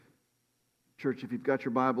Church, if you've got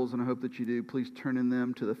your Bibles, and I hope that you do, please turn in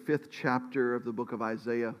them to the 5th chapter of the book of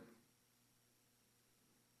Isaiah.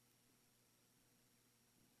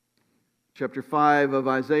 Chapter 5 of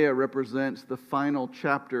Isaiah represents the final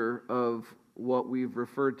chapter of what we've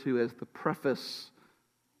referred to as the preface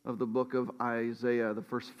of the book of Isaiah, the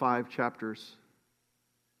first 5 chapters.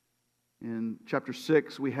 In chapter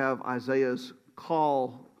 6, we have Isaiah's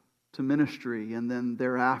call to ministry, and then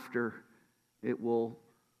thereafter it will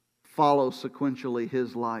follow sequentially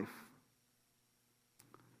his life.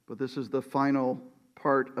 But this is the final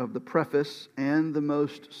part of the preface and the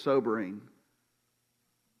most sobering.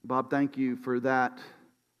 Bob, thank you for that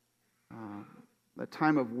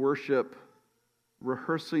time of worship,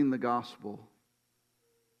 rehearsing the gospel,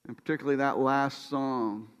 and particularly that last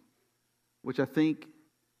song, which I think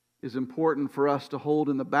is important for us to hold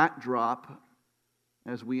in the backdrop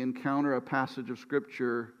as we encounter a passage of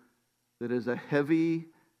Scripture that is a heavy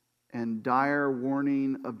and dire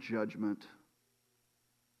warning of judgment.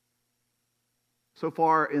 So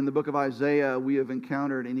far in the book of Isaiah, we have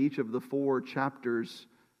encountered in each of the 4 chapters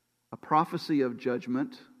a prophecy of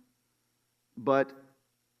judgment, but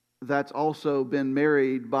that's also been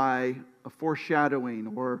married by a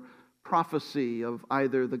foreshadowing or prophecy of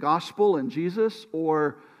either the gospel and Jesus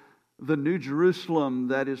or the new Jerusalem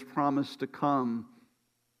that is promised to come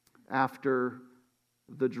after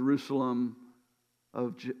the Jerusalem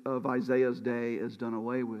of Isaiah's day is done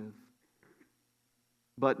away with.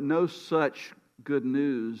 But no such good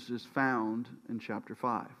news is found in chapter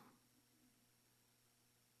 5.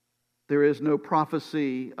 There is no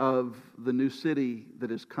prophecy of the new city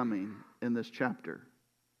that is coming in this chapter.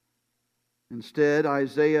 Instead,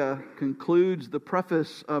 Isaiah concludes the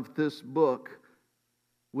preface of this book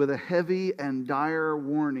with a heavy and dire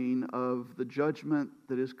warning of the judgment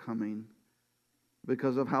that is coming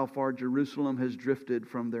because of how far Jerusalem has drifted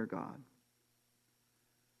from their God.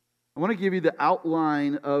 I want to give you the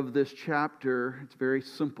outline of this chapter. It's very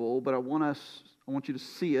simple, but I want you to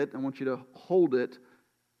see it. I want you to hold it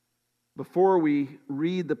before we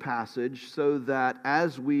read the passage so that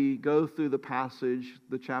as we go through the passage,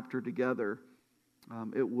 the chapter together,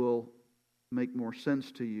 it will make more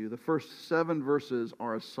sense to you. The first 7 verses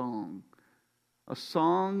are a song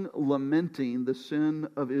lamenting the sin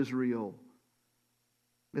of Israel.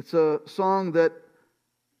 It's a song that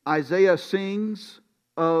Isaiah sings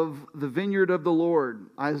of the vineyard of the Lord.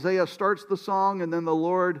 Isaiah starts the song and then the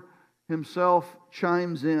Lord himself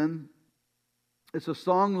chimes in. It's a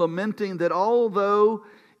song lamenting that although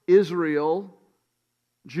Israel,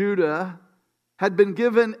 Judah, had been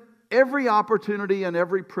given every opportunity and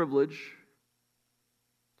every privilege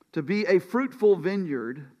to be a fruitful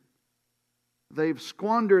vineyard, they've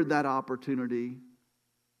squandered that opportunity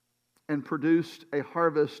and produced a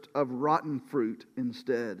harvest of rotten fruit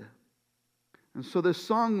instead. And so this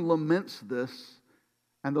song laments this,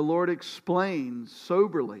 and the Lord explains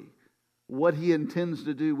soberly what He intends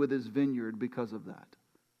to do with His vineyard because of that.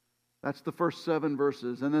 That's the first 7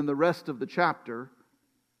 verses. And then the rest of the chapter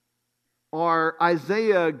are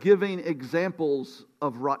Isaiah giving examples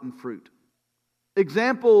of rotten fruit.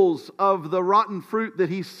 Examples of the rotten fruit that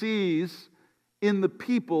he sees in the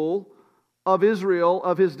people of Israel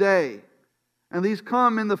of his day. And these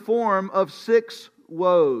come in the form of 6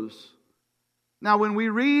 woes. Now, when we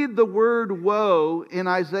read the word woe in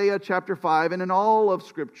Isaiah chapter 5 and in all of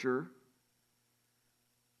Scripture,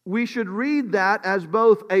 we should read that as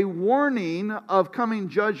both a warning of coming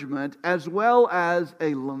judgment as well as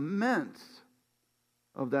a lament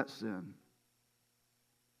of that sin.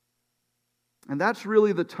 And that's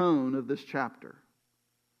really the tone of this chapter.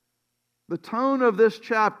 The tone of this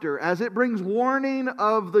chapter, as it brings warning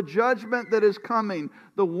of the judgment that is coming,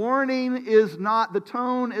 the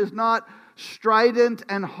tone is not strident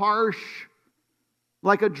and harsh,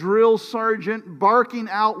 like a drill sergeant barking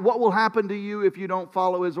out what will happen to you if you don't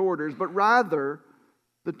follow his orders, but rather,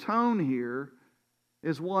 the tone here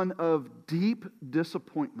is one of deep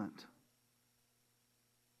disappointment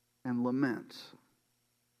and lament.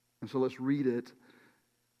 And so let's read it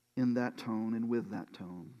in that tone and with that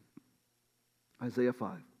tone. Isaiah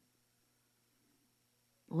 5.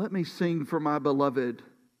 Let me sing for my beloved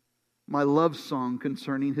my love song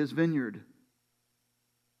concerning his vineyard.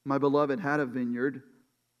 My beloved had a vineyard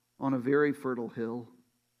on a very fertile hill.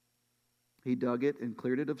 He dug it and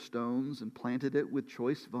cleared it of stones and planted it with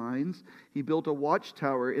choice vines. He built a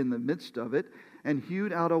watchtower in the midst of it and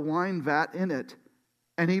hewed out a wine vat in it.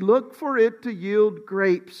 And he looked for it to yield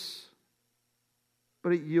grapes,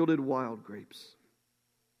 but it yielded wild grapes.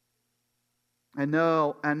 And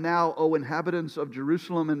now, O inhabitants of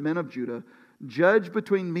Jerusalem and men of Judah, judge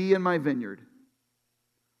between me and my vineyard.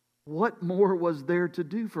 what more was there to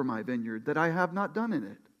do for my vineyard that I have not done in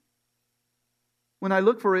it? When I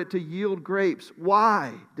looked for it to yield grapes,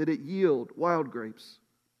 why did it yield wild grapes?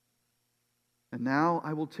 And now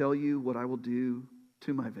I will tell you what I will do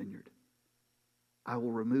to my vineyard. I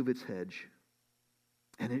will remove its hedge,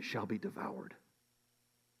 and it shall be devoured.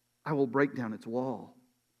 I will break down its wall,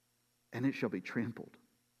 and it shall be trampled.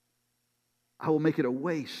 I will make it a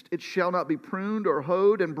waste. It shall not be pruned or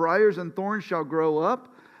hoed, and briars and thorns shall grow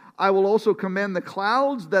up. I will also command the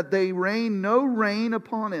clouds that they rain no rain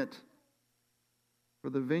upon it.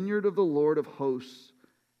 For the vineyard of the Lord of hosts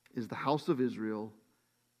is the house of Israel,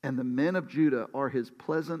 and the men of Judah are his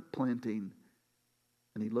pleasant planting.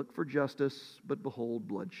 And he looked for justice, but behold,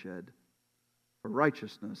 bloodshed. For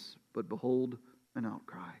righteousness, but behold, an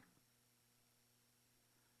outcry.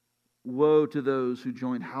 Woe to those who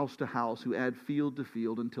join house to house, who add field to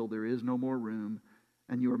field until there is no more room,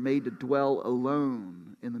 and you are made to dwell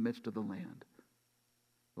alone in the midst of the land.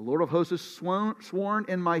 The Lord of hosts has sworn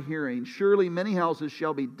in my hearing, surely many houses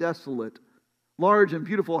shall be desolate, large and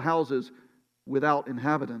beautiful houses without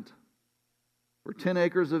inhabitant. For 10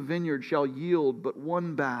 acres of vineyard shall yield but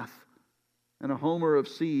one bath, and a homer of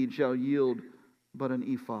seed shall yield but an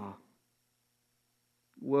ephah.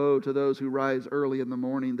 Woe to those who rise early in the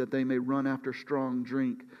morning, that they may run after strong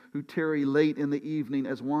drink, who tarry late in the evening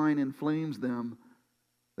as wine inflames them.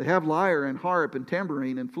 They have lyre and harp and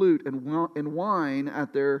tambourine and flute and wine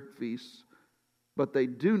at their feasts, but they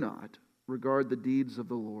do not regard the deeds of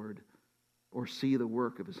the Lord or see the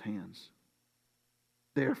work of his hands.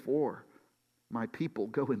 Therefore, my people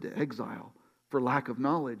go into exile for lack of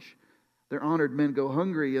knowledge. Their honored men go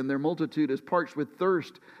hungry, and their multitude is parched with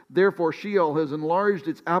thirst. Therefore Sheol has enlarged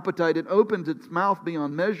its appetite and opened its mouth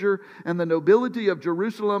beyond measure, and the nobility of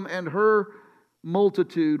Jerusalem and her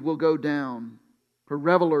multitude will go down, her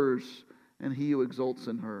revelers and he who exults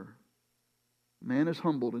in her. Man is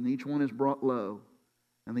humbled, and each one is brought low,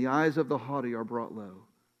 and the eyes of the haughty are brought low.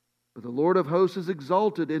 But the Lord of hosts is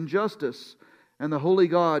exalted in justice, and the holy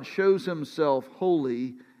God shows himself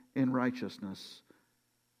holy in righteousness.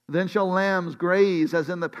 Then shall lambs graze as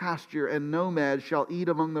in the pasture, and nomads shall eat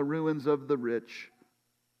among the ruins of the rich.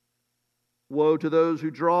 Woe to those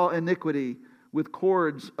who draw iniquity with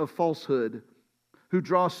cords of falsehood, who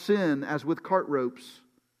draw sin as with cart ropes,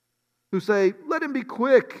 who say, let him be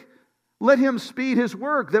quick, let him speed his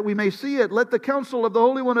work, that we may see it. Let the counsel of the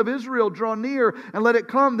Holy One of Israel draw near, and let it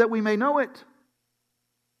come, that we may know it.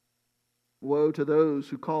 Woe to those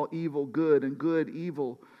who call evil good and good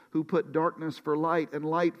evil, who put darkness for light and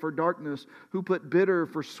light for darkness, who put bitter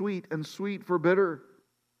for sweet and sweet for bitter.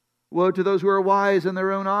 Woe to those who are wise in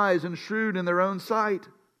their own eyes and shrewd in their own sight.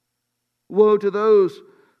 Woe to those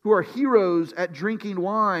who are heroes at drinking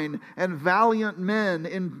wine and valiant men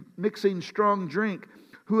in mixing strong drink,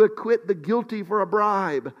 who acquit the guilty for a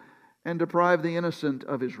bribe and deprive the innocent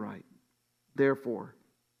of his right. Therefore,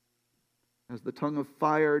 as the tongue of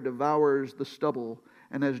fire devours the stubble,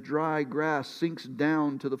 and as dry grass sinks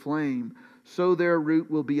down to the flame, so their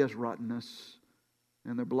root will be as rottenness,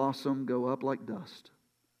 and their blossom go up like dust.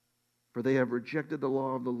 For they have rejected the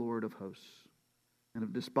law of the Lord of hosts, and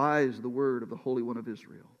have despised the word of the Holy One of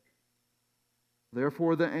Israel.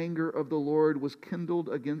 Therefore the anger of the Lord was kindled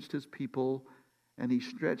against his people, and he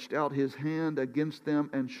stretched out his hand against them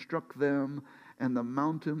and struck them, and the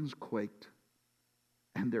mountains quaked.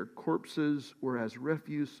 And their corpses were as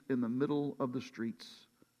refuse in the middle of the streets.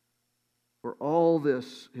 For all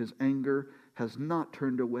this, his anger has not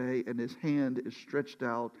turned away, and his hand is stretched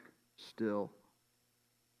out still.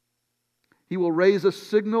 He will raise a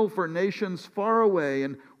signal for nations far away,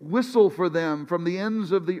 and whistle for them from the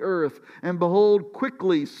ends of the earth. And behold,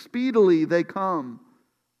 quickly, speedily they come.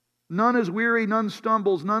 None is weary, none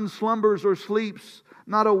stumbles, none slumbers or sleeps.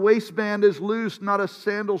 Not a waistband is loose, not a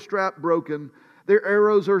sandal strap broken. Their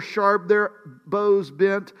arrows are sharp, their bows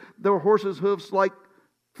bent, their horses' hoofs like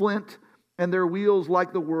flint, and their wheels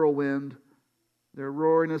like the whirlwind. Their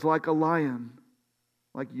roaring is like a lion.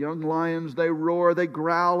 Like young lions they roar, they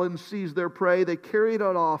growl and seize their prey. They carry it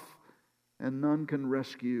off, and none can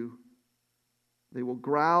rescue. They will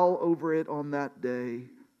growl over it on that day,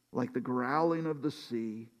 like the growling of the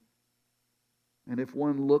sea. And if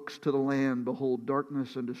one looks to the land, behold,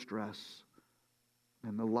 darkness and distress,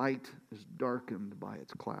 and the light is darkened by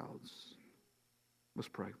its clouds. Let's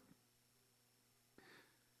pray.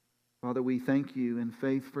 Father, we thank you in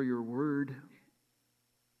faith for your word.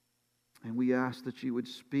 And we ask that you would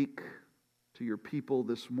speak to your people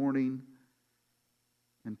this morning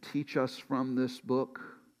and teach us from this book,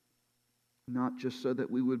 not just so that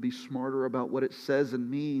we would be smarter about what it says and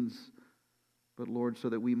means, but Lord, so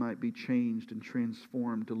that we might be changed and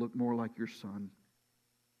transformed to look more like your Son.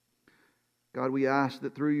 God, we ask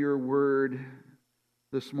that through your word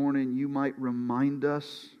this morning you might remind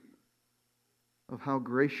us of how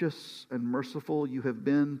gracious and merciful you have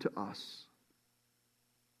been to us,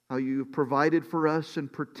 how you've provided for us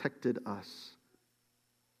and protected us.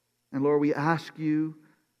 And Lord, we ask you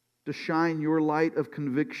to shine your light of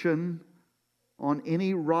conviction on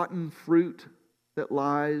any rotten fruit that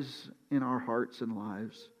lies in our hearts and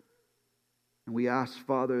lives. And we ask,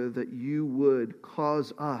 Father, that you would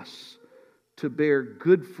cause us to bear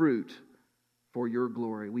good fruit for your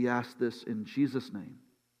glory. We ask this in Jesus' name.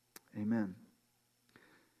 Amen.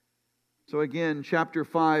 So again, chapter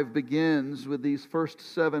 5 begins with these first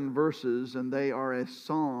 7 verses, and they are a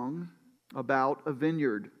song about a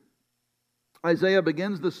vineyard. Isaiah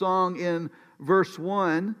begins the song in verse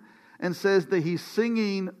 1 and says that he's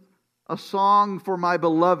singing a song for my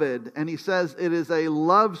beloved, and he says it is a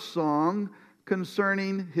love song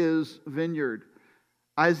concerning his vineyard.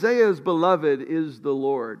 Isaiah's beloved is the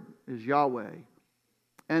Lord, is Yahweh,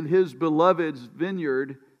 and his beloved's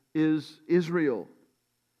vineyard is Israel.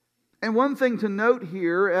 And one thing to note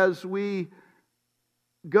here as we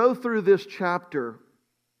go through this chapter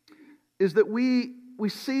is that we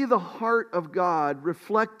see the heart of God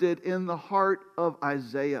reflected in the heart of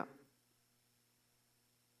Isaiah.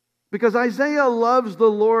 Because Isaiah loves the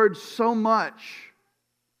Lord so much,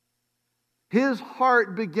 his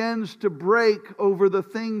heart begins to break over the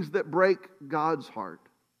things that break God's heart.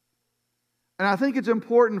 And I think it's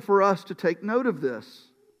important for us to take note of this.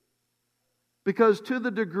 Because to the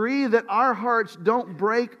degree that our hearts don't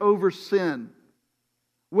break over sin,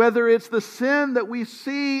 whether it's the sin that we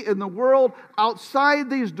see in the world outside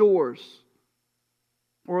these doors,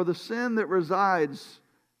 or the sin that resides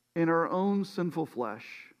in our own sinful flesh,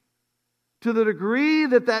 to the degree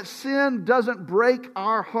that that sin doesn't break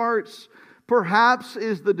our hearts, perhaps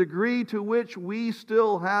is the degree to which we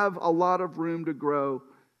still have a lot of room to grow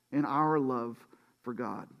in our love for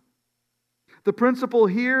God. The principle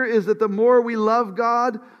here is that the more we love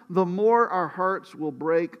God, the more our hearts will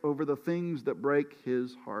break over the things that break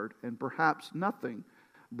His heart. And perhaps nothing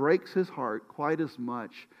breaks His heart quite as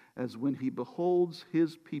much as when He beholds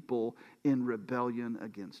His people in rebellion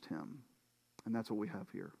against Him. And that's what we have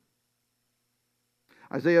here.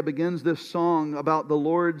 Isaiah begins this song about the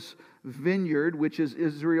Lord's vineyard, which is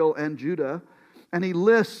Israel and Judah, and he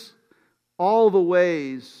lists all the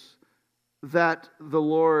ways that the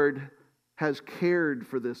Lord has cared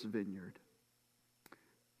for this vineyard.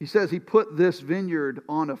 He says he put this vineyard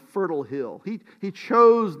on a fertile hill. He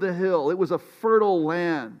chose the hill. It was a fertile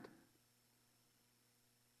land.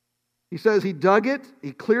 He says he dug it,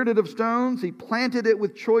 he cleared it of stones, he planted it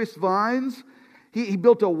with choice vines. He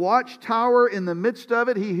built a watchtower in the midst of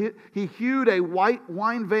it. He hewed a white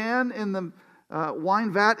wine vat in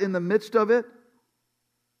the midst of it.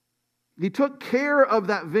 He took care of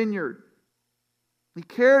that vineyard. He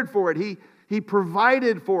cared for it. He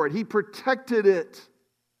provided for it. He protected it.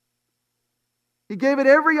 He gave it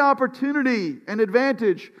every opportunity and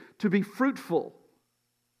advantage to be fruitful.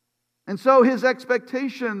 And so his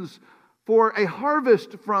expectations for a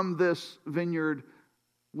harvest from this vineyard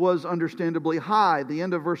was understandably high. The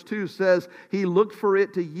end of verse 2 says, he looked for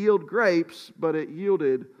it to yield grapes, but it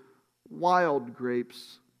yielded wild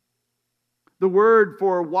grapes. The word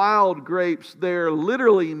for wild grapes there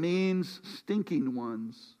literally means stinking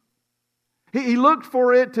ones. He looked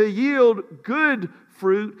for it to yield good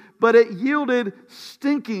fruit, but it yielded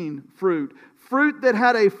stinking fruit. Fruit that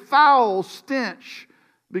had a foul stench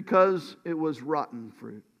because it was rotten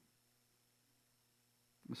fruit.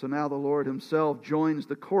 So now the Lord Himself joins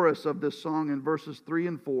the chorus of this song in verses 3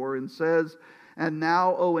 and 4 and says, "And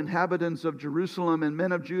now, O inhabitants of Jerusalem and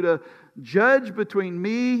men of Judah, judge between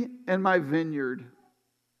me and my vineyard."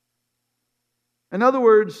 In other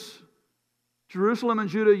words, Jerusalem and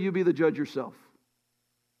Judah, you be the judge yourself.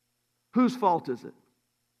 Whose fault is it?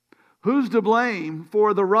 Who's to blame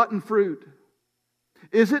for the rotten fruit?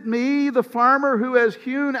 Is it me, the farmer, who has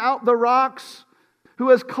hewn out the rocks,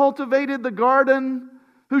 who has cultivated the garden,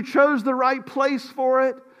 who chose the right place for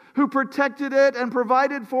it, who protected it and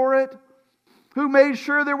provided for it, who made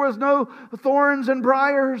sure there was no thorns and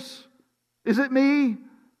briars? Is it me?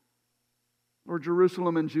 Or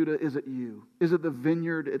Jerusalem and Judah, is it you? Is it the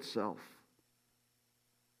vineyard itself?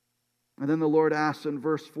 And then the Lord asks in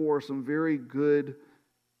verse 4 some very good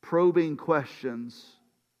probing questions.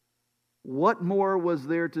 What more was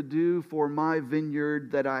there to do for my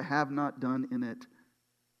vineyard that I have not done in it?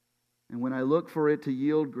 And when I look for it to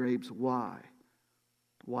yield grapes, why?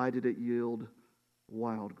 Why did it yield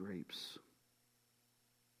wild grapes?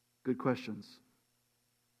 Good questions.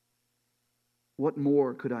 What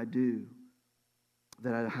more could I do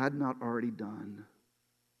that I had not already done?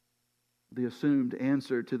 The assumed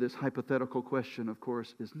answer to this hypothetical question, of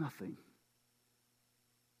course, is nothing.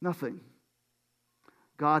 Nothing.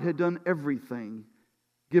 God had done everything,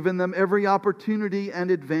 given them every opportunity and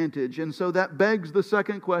advantage. And so that begs the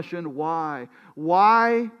second question, why?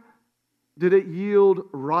 Why did it yield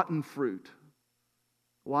rotten fruit?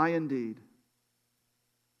 Why indeed?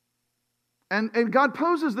 And God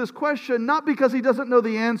poses this question not because He doesn't know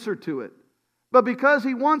the answer to it, but because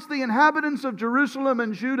He wants the inhabitants of Jerusalem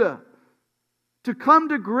and Judah to come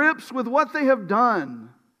to grips with what they have done.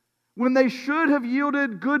 When they should have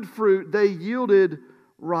yielded good fruit, they yielded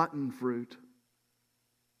rotten fruit.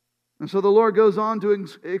 And so the Lord goes on to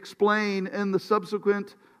explain in the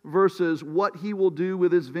subsequent verses what He will do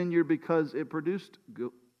with His vineyard because it produced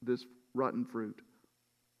this rotten fruit.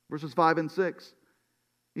 Verses 5 and 6.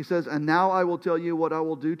 He says, "And now I will tell you what I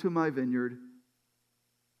will do to my vineyard.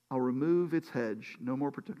 I'll remove its hedge, no more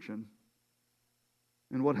protection.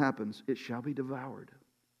 And what happens? It shall be devoured.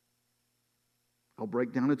 I'll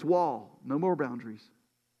break down its wall, no more boundaries.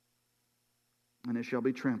 And it shall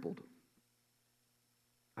be trampled.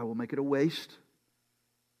 I will make it a waste.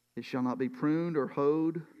 It shall not be pruned or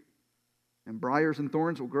hoed, and briars and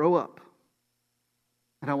thorns will grow up.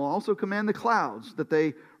 And I will also command the clouds that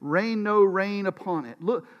they rain no rain upon it."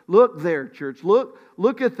 Look there, church.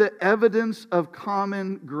 Look at the evidence of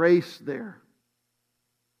common grace there.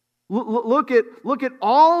 Look at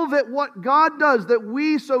all that what God does that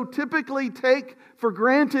we so typically take for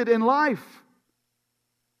granted in life.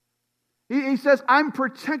 He says, "I'm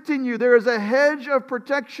protecting you. There is a hedge of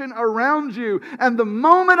protection around you. And the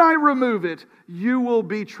moment I remove it, you will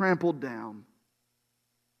be trampled down."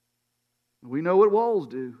 We know what walls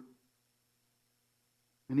do.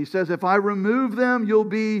 And He says, if I remove them, you'll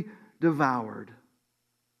be devoured.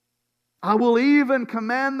 I will even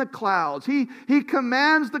command the clouds. He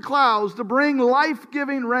commands the clouds to bring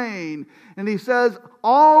life-giving rain. And He says,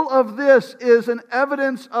 all of this is an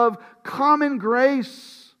evidence of common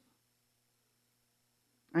grace.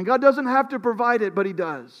 And God doesn't have to provide it, but He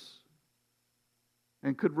does.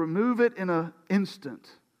 And could remove it in an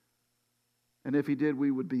instant. And if He did, we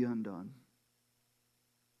would be undone.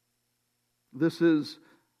 This is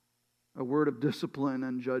a word of discipline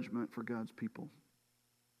and judgment for God's people.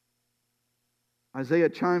 Isaiah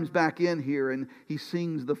chimes back in here and he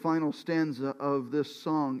sings the final stanza of this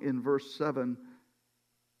song in verse 7.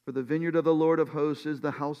 "For the vineyard of the Lord of hosts is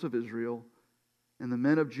the house of Israel, and the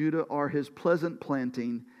men of Judah are His pleasant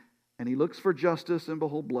planting. And He looks for justice, and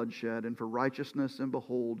behold bloodshed, and for righteousness, and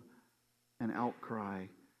behold an outcry."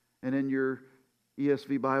 And in your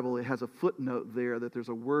ESV Bible, it has a footnote there that there's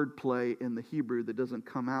a word play in the Hebrew that doesn't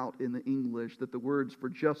come out in the English, that the words for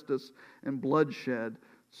justice and bloodshed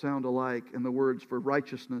sound alike, and the words for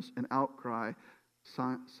righteousness and outcry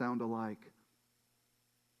sound alike.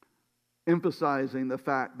 Emphasizing the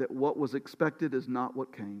fact that what was expected is not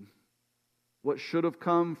what came. What should have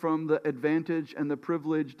come from the advantage and the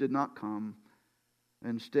privilege did not come.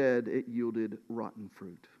 Instead, it yielded rotten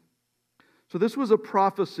fruit. So this was a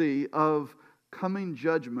prophecy of coming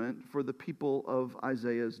judgment for the people of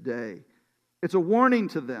Isaiah's day. It's a warning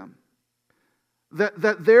to them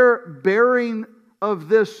that their bearing of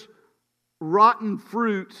this rotten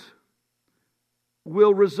fruit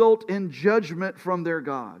will result in judgment from their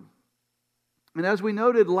God. And as we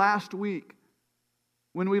noted last week,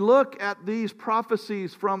 when we look at these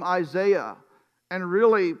prophecies from Isaiah, and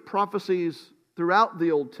really prophecies throughout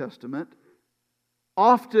the Old Testament,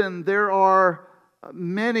 often there are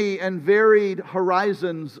many and varied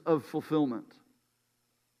horizons of fulfillment.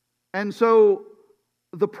 And so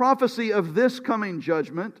the prophecy of this coming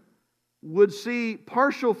judgment would see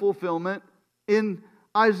partial fulfillment in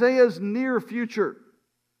Isaiah's near future,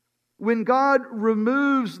 when God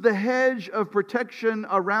removes the hedge of protection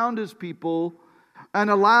around His people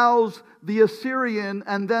and allows the Assyrian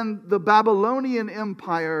and then the Babylonian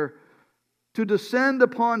Empire to descend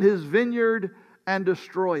upon His vineyard and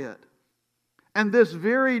destroy it. And this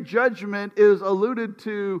very judgment is alluded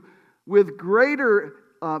to with greater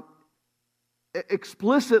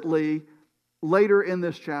explicitly later in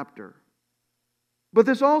this chapter. But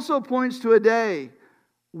this also points to a day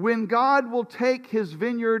when God will take His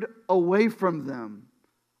vineyard away from them,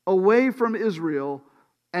 away from Israel,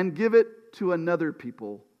 and give it to another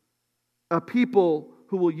people, a people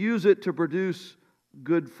who will use it to produce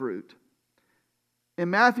good fruit. In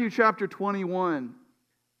Matthew chapter 21,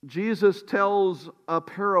 Jesus tells a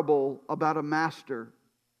parable about a master.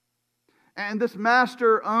 And this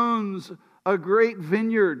master owns a great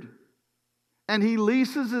vineyard. And he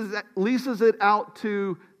leases it out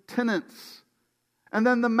to tenants. And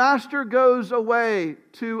then the master goes away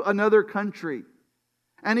to another country.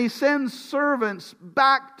 And he sends servants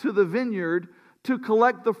back to the vineyard to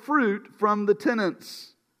collect the fruit from the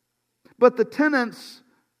tenants. But the tenants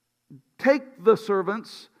take the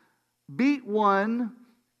servants, beat one,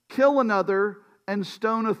 kill another, and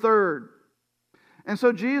stone a third. And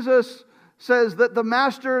so Jesus says that the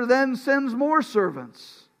master then sends more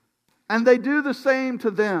servants. And they do the same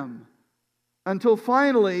to them. Until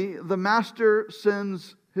finally the master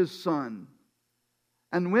sends his son.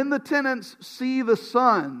 And when the tenants see the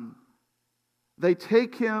son, they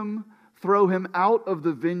take him, throw him out of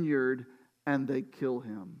the vineyard, and they kill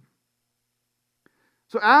him.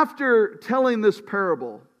 So after telling this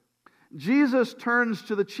parable, Jesus turns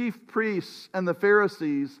to the chief priests and the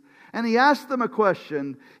Pharisees, and he asks them a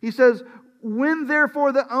question. He says, "When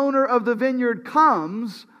therefore the owner of the vineyard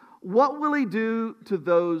comes, what will he do to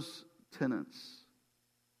those tenants?"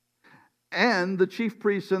 And the chief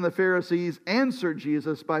priests and the Pharisees answered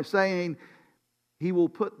Jesus by saying, "He will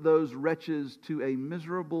put those wretches to a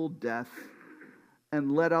miserable death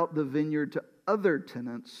and let out the vineyard to other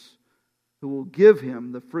tenants who will give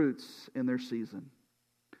him the fruits in their season."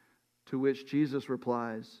 To which Jesus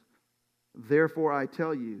replies, "Therefore I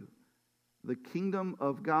tell you, the kingdom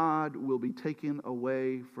of God will be taken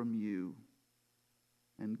away from you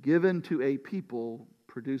and given to a people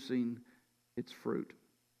producing its fruit."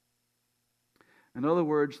 In other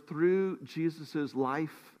words, through Jesus'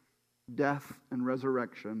 life, death, and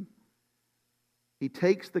resurrection, he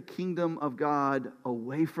takes the kingdom of God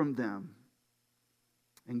away from them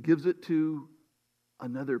and gives it to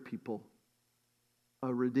another people,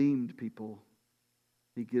 a redeemed people.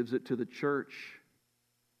 He gives it to the church.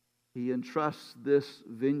 He entrusts this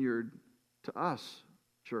vineyard to us,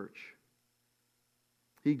 church.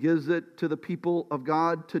 He gives it to the people of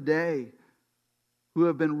God today, who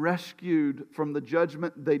have been rescued from the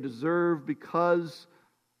judgment they deserve because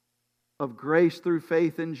of grace through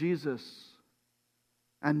faith in Jesus.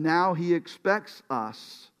 And now he expects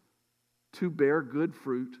us to bear good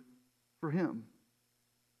fruit for him.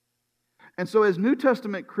 And so as New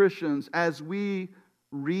Testament Christians, as we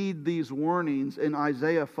read these warnings in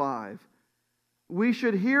Isaiah 5, we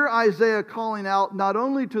should hear Isaiah calling out not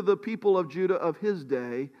only to the people of Judah of his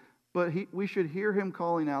day, but we should hear him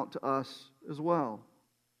calling out to us as well.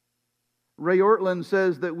 Ray Ortlund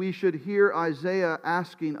says that we should hear Isaiah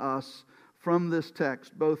asking us from this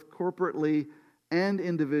text, both corporately and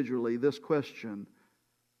individually, this question: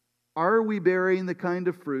 are we bearing the kind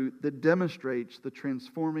of fruit that demonstrates the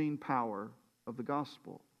transforming power of the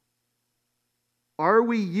gospel? Are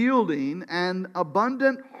we yielding an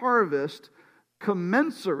abundant harvest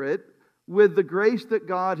commensurate with the grace that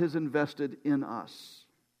God has invested in us?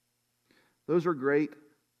 Those are great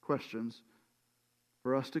questions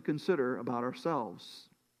for us to consider about ourselves,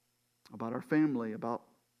 about our family, about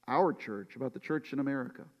our church, about the church in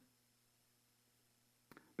America.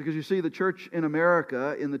 Because you see, the church in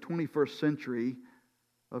America in the 21st century,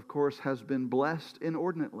 of course, has been blessed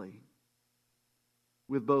inordinately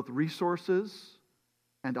with both resources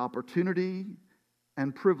and opportunity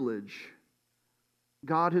and privilege.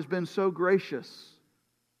 God has been so gracious,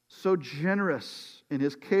 so generous in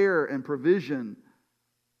His care and provision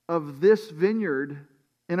of this vineyard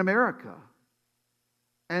in America.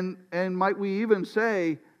 And might we even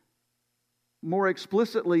say, more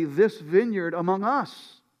explicitly, this vineyard among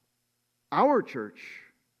us, our church.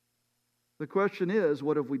 The question is,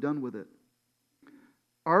 what have we done with it?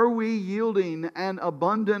 Are we yielding an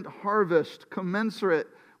abundant harvest commensurate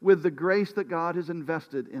with the grace that God has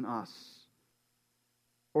invested in us?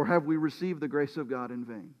 Or have we received the grace of God in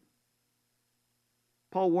vain?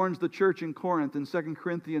 Paul warns the church in Corinth in 2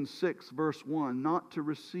 Corinthians 6, verse 1, not to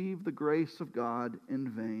receive the grace of God in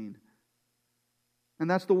vain. And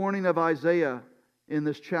that's the warning of Isaiah in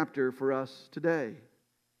this chapter for us today.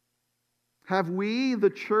 Have we, the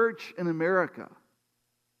church in America,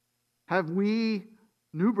 have we,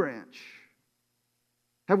 NewBranch,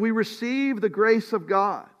 have we received the grace of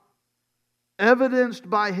God, evidenced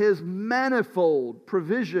by His manifold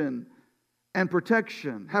provision and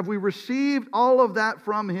protection? Have we received all of that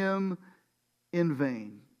from Him in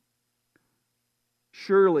vain?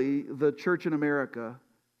 Surely the church in America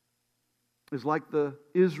is like the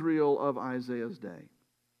Israel of Isaiah's day.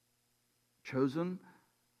 Chosen,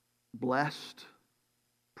 blessed,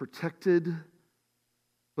 protected,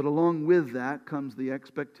 but along with that comes the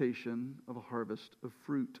expectation of a harvest of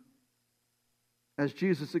fruit. As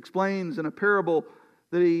Jesus explains in a parable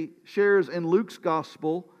that He shares in Luke's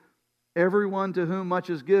gospel, everyone to whom much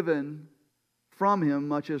is given, from him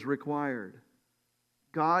much is required.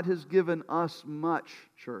 God has given us much,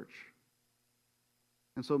 church.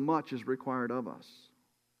 And so much is required of us.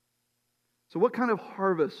 So what kind of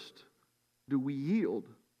harvest do we yield?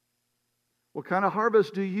 What kind of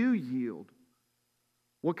harvest do you yield?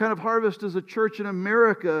 What kind of harvest does a church in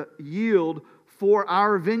America yield for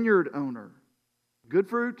our vineyard owner? Good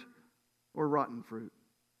fruit or rotten fruit?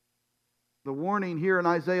 The warning here in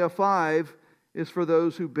Isaiah 5 is for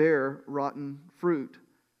those who bear rotten fruit.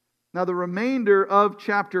 Now the remainder of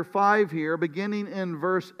chapter 5 here, beginning in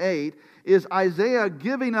verse 8, is Isaiah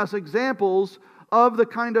giving us examples of the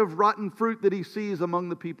kind of rotten fruit that he sees among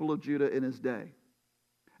the people of Judah in his day.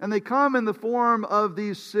 And they come in the form of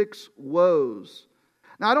these 6 woes.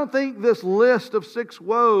 Now I don't think this list of 6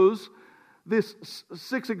 woes, this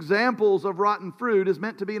 6 examples of rotten fruit, is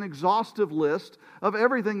meant to be an exhaustive list of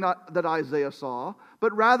everything that Isaiah saw,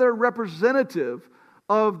 but rather representative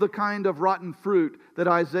of the kind of rotten fruit that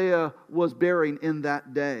Isaiah was bearing in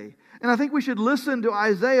that day. And I think we should listen to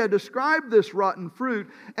Isaiah describe this rotten fruit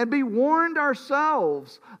and be warned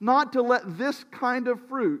ourselves not to let this kind of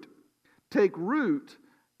fruit take root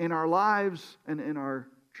in our lives and in our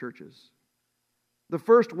churches. The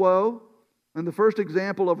first woe and the first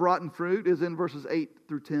example of rotten fruit is in verses 8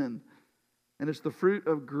 through 10. And it's the fruit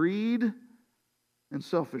of greed and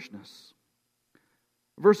selfishness.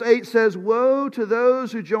 Verse 8 says, "Woe to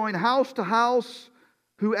those who join house to house,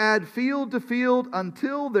 who add field to field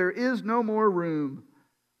until there is no more room."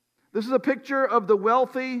 This is a picture of the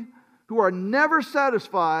wealthy who are never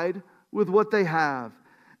satisfied with what they have.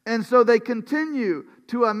 And so they continue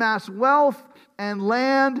to amass wealth and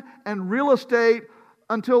land and real estate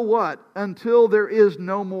until what? Until there is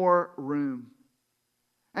no more room.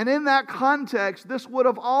 And in that context, this would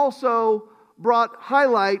have also brought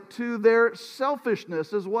highlight to their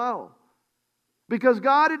selfishness as well. Because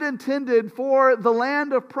God had intended for the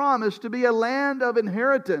land of promise to be a land of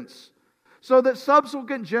inheritance, so that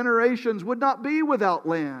subsequent generations would not be without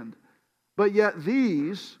land. But yet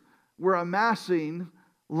these were amassing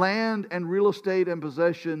land and real estate and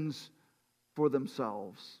possessions for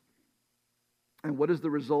themselves. And what is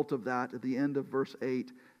the result of that at the end of verse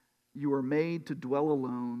 8? You are made to dwell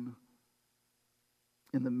alone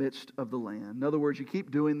in the midst of the land. In other words, you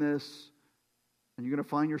keep doing this, and you're going to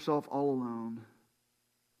find yourself all alone.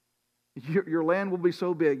 Your land will be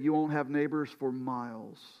so big, you won't have neighbors for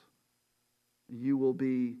miles. You will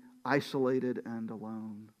be isolated and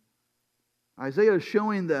alone. Isaiah is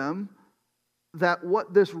showing them that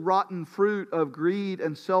what this rotten fruit of greed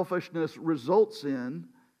and selfishness results in.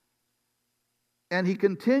 And he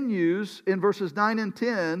continues in verses 9 and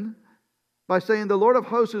 10 by saying, "The Lord of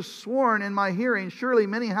hosts has sworn in my hearing, surely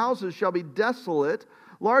many houses shall be desolate,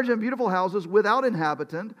 large and beautiful houses without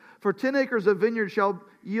inhabitant. For 10 acres of vineyard shall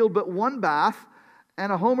yield but 1 bath,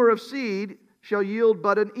 and a homer of seed shall yield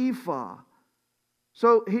but an ephah."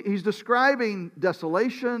 So he's describing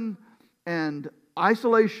desolation and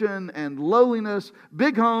isolation and lowliness,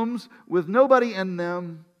 big homes with nobody in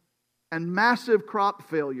them, and massive crop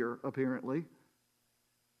failure, apparently.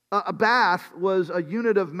 A bath was a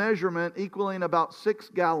unit of measurement equaling about 6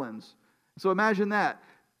 gallons. So imagine that.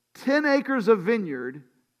 10 acres of vineyard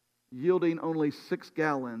yielding only 6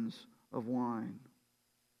 gallons of wine.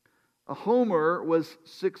 A homer was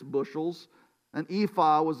 6 bushels. An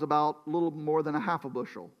ephah was about a little more than a half a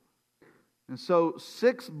bushel. And so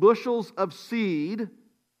 6 bushels of seed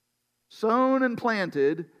sown and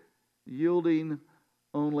planted, yielding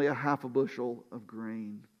only a half a bushel of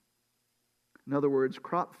grain. In other words,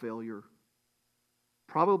 crop failure.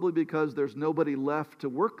 Probably because there's nobody left to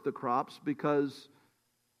work the crops because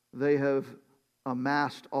they have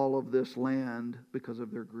amassed all of this land because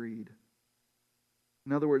of their greed.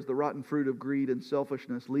 In other words, the rotten fruit of greed and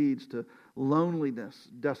selfishness leads to loneliness,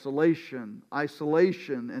 desolation,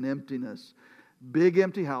 isolation, and emptiness. Big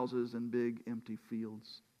empty houses and big empty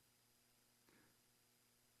fields.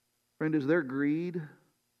 Friend, is there greed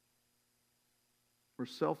or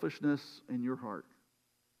selfishness in your heart?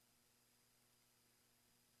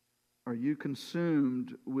 Are you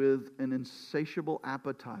consumed with an insatiable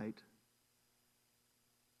appetite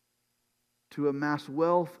to amass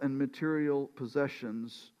wealth and material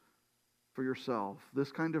possessions for yourself?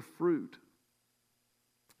 This kind of fruit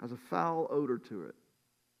has a foul odor to it,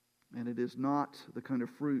 and it is not the kind of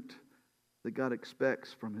fruit that God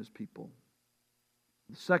expects from His people.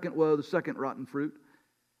 The second woe, the second rotten fruit,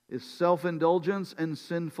 is self-indulgence and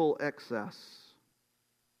sinful excess.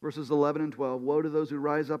 Verses 11 and 12, "Woe to those who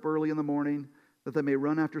rise up early in the morning, that they may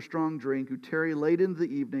run after strong drink, who tarry late into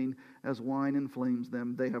the evening as wine inflames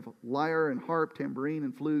them. They have lyre and harp, tambourine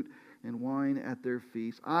and flute, and wine at their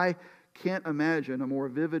feast." I can't imagine a more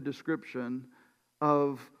vivid description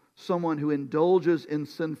of someone who indulges in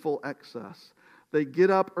sinful excess. They get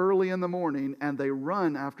up early in the morning and they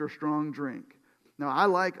run after strong drink. Now, I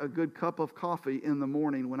like a good cup of coffee in the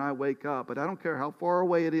morning when I wake up, but I don't care how far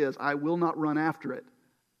away it is, I will not run after it.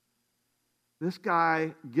 This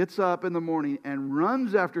guy gets up in the morning and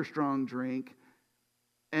runs after strong drink,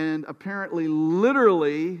 and apparently,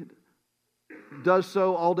 literally, does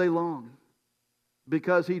so all day long.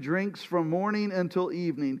 Because he drinks from morning until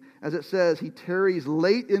evening. As it says, he tarries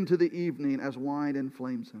late into the evening as wine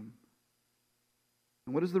inflames him.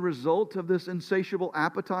 And what is the result of this insatiable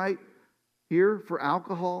appetite here for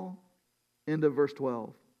alcohol? End of verse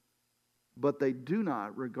 12. But they do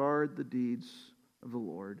not regard the deeds of the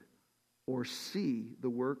Lord or see the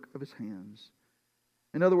work of His hands.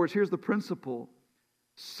 In other words, here's the principle.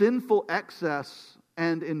 Sinful excess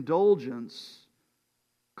and indulgence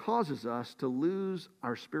causes us to lose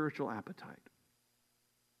our spiritual appetite.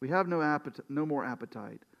 We have no more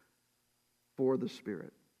appetite for the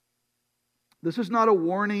Spirit. This is not a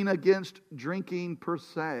warning against drinking per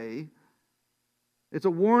se. It's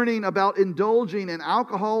a warning about indulging in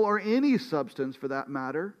alcohol or any substance for that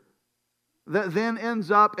matter that then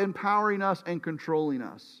ends up empowering us and controlling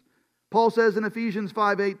us. Paul says in Ephesians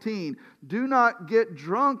 5:18, "Do not get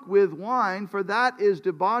drunk with wine, for that is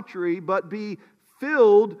debauchery, but be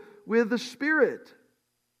filled with the Spirit."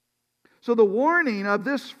 So the warning of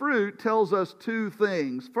this fruit tells us two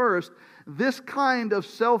things. First, this kind of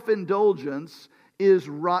self-indulgence is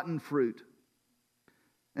rotten fruit.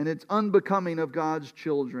 And it's unbecoming of God's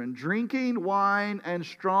children. Drinking wine and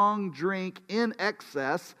strong drink in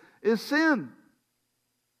excess is sin.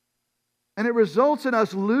 And it results in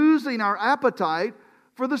us losing our appetite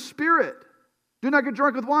for the Spirit. Do not get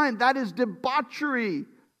drunk with wine. That is debauchery.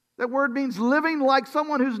 That word means living like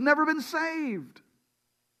someone who's never been saved.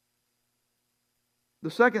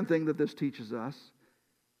 The second thing that this teaches us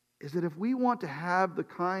is that if we want to have the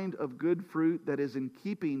kind of good fruit that is in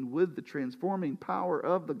keeping with the transforming power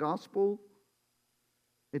of the gospel,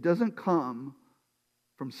 it doesn't come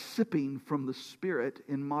from sipping from the Spirit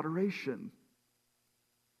in moderation,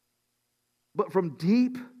 but from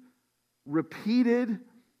deep, repeated,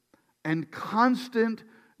 and constant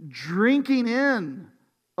drinking in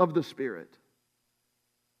of the Spirit.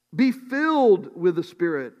 Be filled with the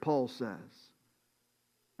Spirit, Paul says.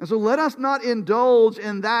 And so let us not indulge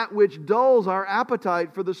in that which dulls our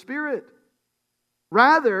appetite for the Spirit.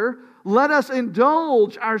 Rather, let us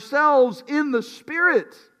indulge ourselves in the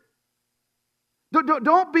Spirit.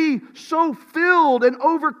 Don't be so filled and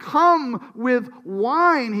overcome with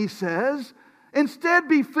wine, he says. Instead,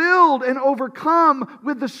 be filled and overcome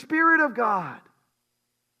with the Spirit of God.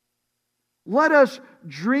 Let us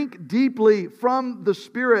drink deeply from the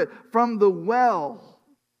Spirit, from the well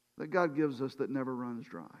that God gives us that never runs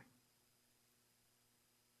dry.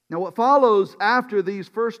 Now, what follows after these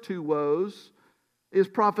first two woes is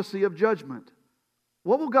prophecy of judgment.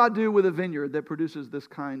 What will God do with a vineyard that produces this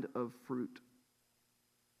kind of fruit?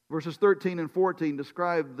 Verses 13 and 14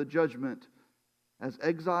 describe the judgment as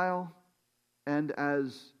exile and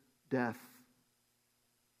as death.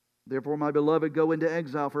 Therefore, my beloved, go into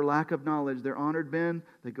exile for lack of knowledge. Their honored men,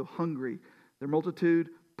 they go hungry. Their multitude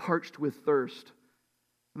parched with thirst.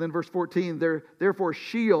 And then verse 14, therefore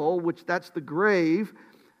Sheol, which that's the grave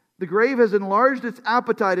has enlarged its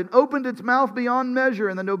appetite and opened its mouth beyond measure,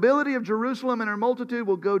 and the nobility of Jerusalem and her multitude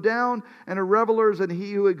will go down, and her revelers and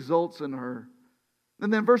he who exults in her.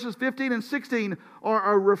 And then verses 15 and 16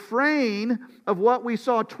 are a refrain of what we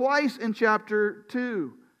saw twice in chapter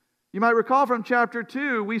 2. You might recall from chapter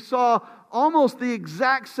 2, we saw almost the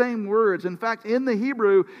exact same words. In fact, in the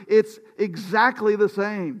Hebrew, it's exactly the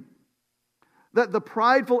same. That the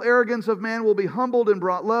prideful arrogance of man will be humbled and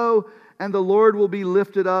brought low, and the Lord will be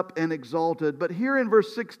lifted up and exalted. But here in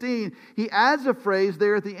verse 16, he adds a phrase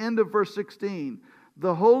there at the end of verse 16.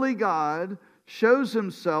 The holy God shows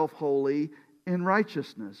himself holy in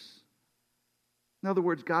righteousness. In other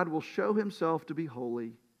words, God will show himself to be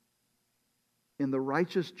holy in the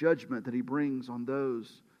righteous judgment that he brings on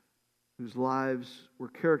those whose lives were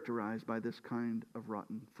characterized by this kind of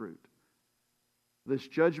rotten fruit. This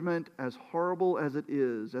judgment, as horrible as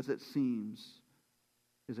it seems,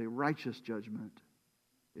 is a righteous judgment.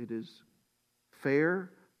 It is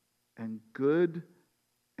fair and good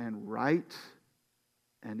and right,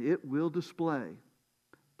 and it will display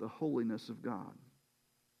the holiness of God.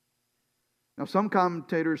 Now, some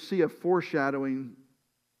commentators see a foreshadowing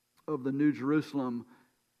of the New Jerusalem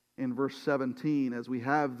in verse 17 as we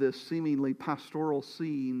have this seemingly pastoral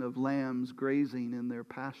scene of lambs grazing in their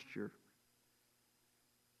pasture.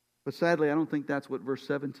 But sadly, I don't think that's what verse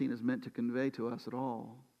 17 is meant to convey to us at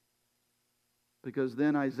all. Because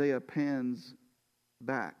then Isaiah pans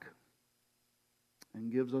back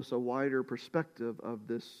and gives us a wider perspective of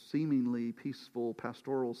this seemingly peaceful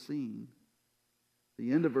pastoral scene.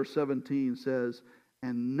 The end of verse 17 says,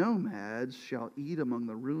 "And nomads shall eat among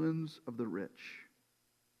the ruins of the rich."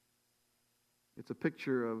 It's a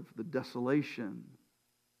picture of the desolation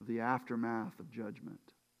of the aftermath of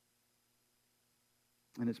judgment.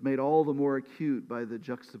 And it's made all the more acute by the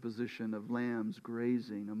juxtaposition of lambs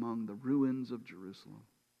grazing among the ruins of Jerusalem.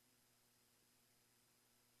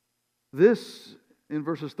 This, in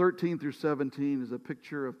verses 13 through 17, is a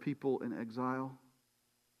picture of people in exile,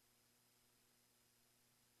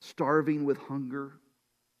 starving with hunger,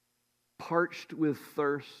 parched with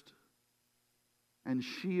thirst, and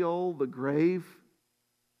Sheol, the grave,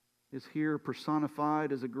 is here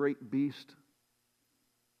personified as a great beast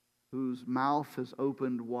whose mouth has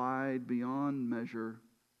opened wide beyond measure,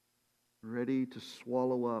 ready to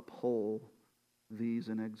swallow up whole these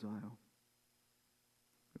in exile.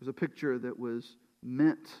 It was a picture that was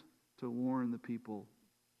meant to warn the people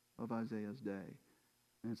of Isaiah's day.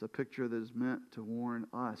 And it's a picture that is meant to warn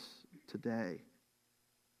us today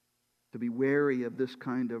to be wary of this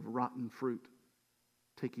kind of rotten fruit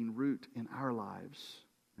taking root in our lives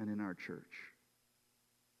and in our church.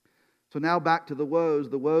 So now back to the woes.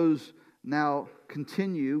 The woes now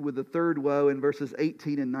continue with the third woe in verses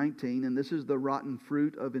 18 and 19. And this is the rotten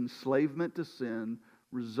fruit of enslavement to sin,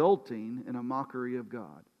 resulting in a mockery of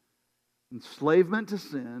God. Enslavement to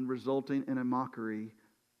sin, resulting in a mockery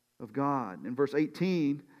of God. In verse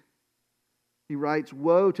 18, he writes,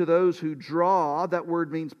 "Woe to those who draw," that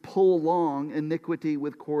word means pull along, "iniquity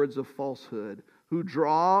with cords of falsehood," who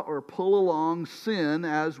draw or pull along sin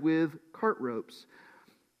as with cart ropes.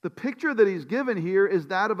 The picture that he's given here is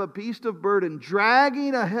that of a beast of burden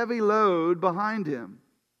dragging a heavy load behind him.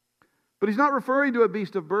 But he's not referring to a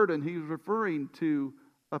beast of burden. He's referring to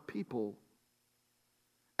a people.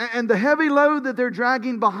 And the heavy load that they're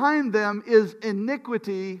dragging behind them is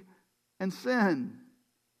iniquity and sin.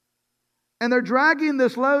 And they're dragging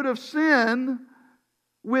this load of sin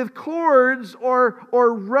with cords or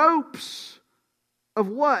ropes of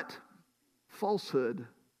what? Falsehood,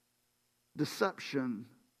 deception,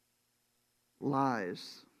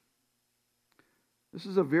 lies. This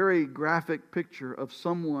is a very graphic picture of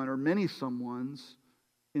someone or many someones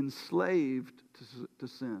enslaved to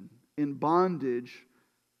sin, in bondage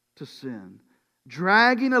to sin,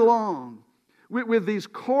 dragging along with these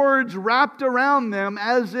cords wrapped around them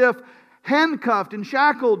as if handcuffed and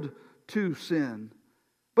shackled to sin.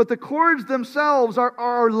 But the cords themselves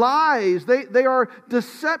are lies. They are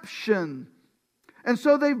deception. And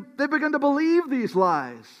so they've begun to believe these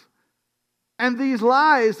lies. And these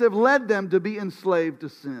lies have led them to be enslaved to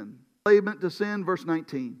sin. Enslavement to sin, verse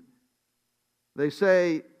 19. They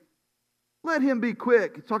say, "Let him be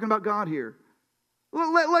quick." It's talking about God here.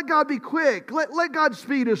 Let God be quick. Let God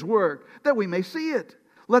speed His work, that we may see it.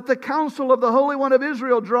 Let the counsel of the Holy One of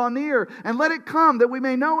Israel draw near, and let it come, that we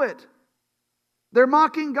may know it. They're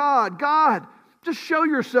mocking God. God, just show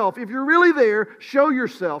yourself. If you're really there, show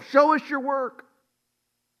yourself. Show us your work.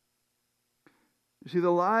 You see,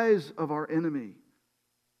 the lies of our enemy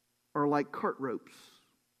are like cart ropes,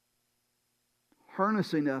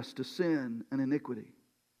 harnessing us to sin and iniquity.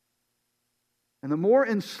 And the more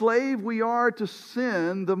enslaved we are to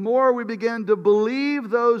sin, the more we begin to believe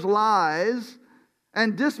those lies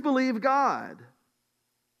and disbelieve God.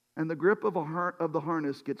 And the grip of the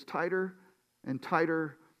harness gets tighter and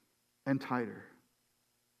tighter and tighter,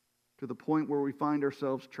 to the point where we find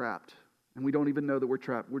ourselves trapped. And we don't even know that we're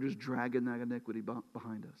trapped. We're just dragging that iniquity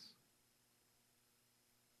behind us.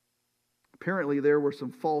 Apparently, there were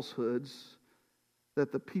some falsehoods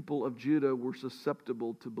that the people of Judah were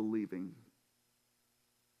susceptible to believing.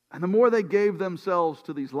 And the more they gave themselves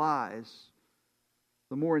to these lies,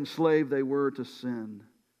 the more enslaved they were to sin.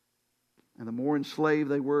 And the more enslaved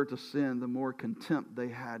they were to sin, the more contempt they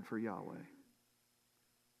had for Yahweh.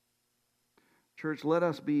 Church, let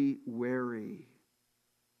us be wary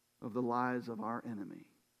of the lies of our enemy.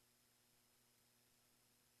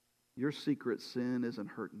 Your secret sin isn't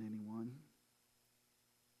hurting anyone.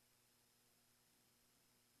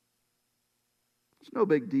 It's no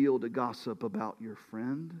big deal to gossip about your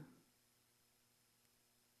friend.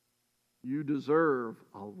 You deserve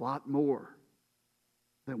a lot more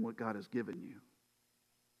than what God has given you.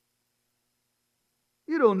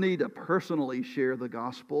 You don't need to personally share the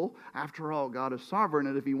gospel. After all, God is sovereign,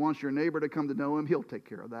 and if He wants your neighbor to come to know Him, He'll take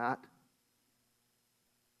care of that.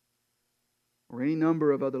 Or any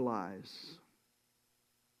number of other lies.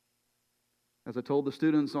 As I told the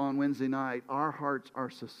students on Wednesday night, our hearts are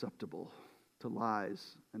susceptible to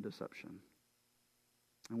lies and deception.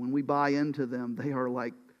 And when we buy into them, they are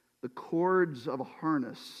like the cords of a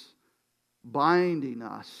harness binding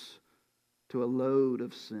us to a load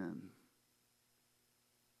of sin.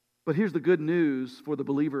 But here's the good news for the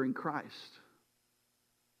believer in Christ.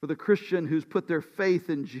 For the Christian who's put their faith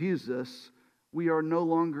in Jesus, we are no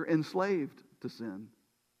longer enslaved to sin.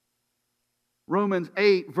 Romans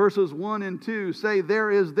 8 verses 1 and 2 say, "There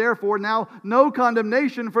is therefore now no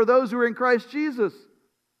condemnation for those who are in Christ Jesus.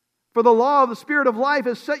 For the law of the Spirit of life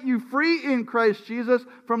has set you free in Christ Jesus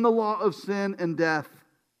from the law of sin and death."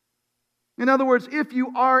 In other words, if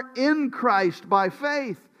you are in Christ by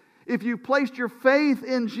faith, if you've placed your faith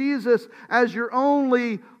in Jesus as your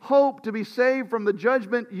only hope to be saved from the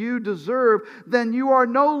judgment you deserve, then you are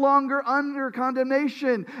no longer under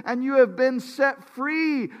condemnation and you have been set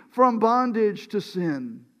free from bondage to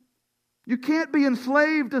sin. You can't be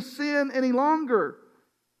enslaved to sin any longer.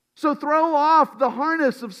 So throw off the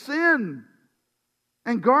harness of sin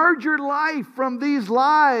and guard your life from these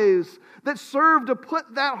lies that serve to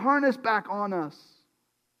put that harness back on us.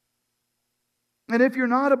 And if you're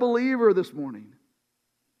not a believer this morning,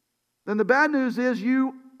 then the bad news is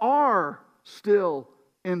you are still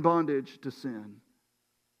in bondage to sin.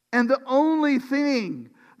 And the only thing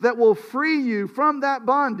that will free you from that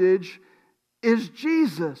bondage is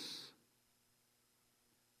Jesus.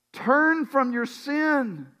 Turn from your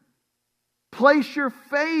sin. Place your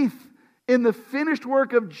faith in the finished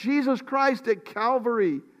work of Jesus Christ at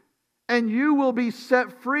Calvary, and you will be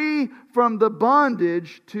set free from the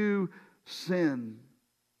bondage to sin.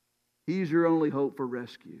 He's your only hope for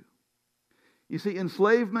rescue. You see,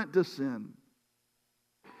 enslavement to sin,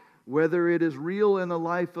 whether it is real in the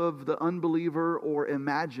life of the unbeliever or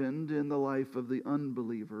imagined in the life of the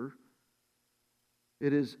unbeliever,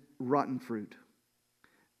 it is rotten fruit,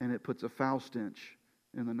 and it puts a foul stench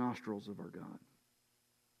in the nostrils of our God.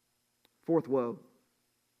 Fourth woe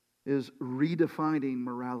is redefining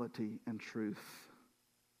morality and truth.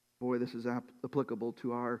 Boy, this is applicable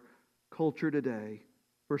to our culture today.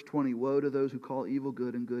 Verse 20, "Woe to those who call evil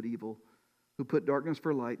good and good evil, who put darkness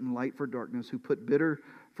for light and light for darkness, who put bitter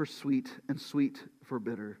for sweet and sweet for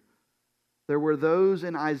bitter." There were those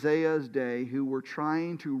in Isaiah's day who were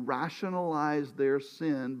trying to rationalize their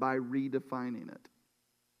sin by redefining it.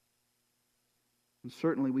 And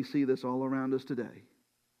certainly we see this all around us today.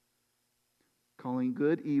 Calling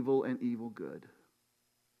good evil and evil good.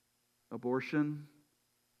 Abortion,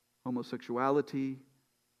 homosexuality,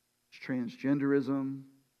 transgenderism,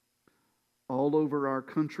 all over our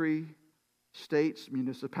country, states,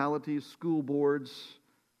 municipalities, school boards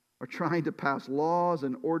are trying to pass laws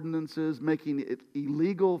and ordinances making it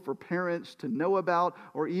illegal for parents to know about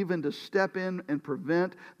or even to step in and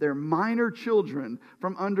prevent their minor children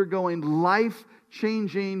from undergoing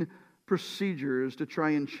life-changing procedures to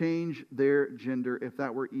try and change their gender, if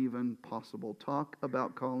that were even possible. Talk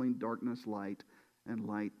about calling darkness light and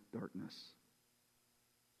light darkness.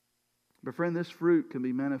 But friend, this fruit can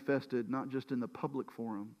be manifested not just in the public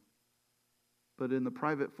forum, but in the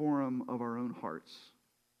private forum of our own hearts.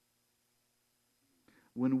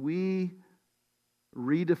 When we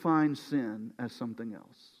redefine sin as something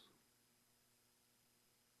else,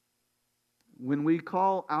 when we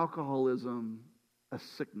call alcoholism a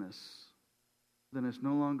sickness, then it's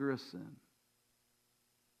no longer a sin.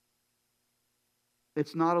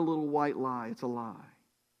 It's not a little white lie, it's a lie.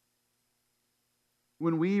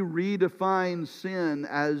 When we redefine sin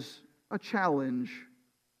as a challenge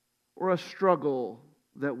or a struggle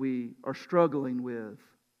that we are struggling with,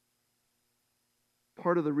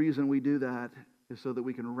 part of the reason we do that is so that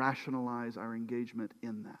we can rationalize our engagement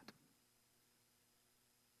in that.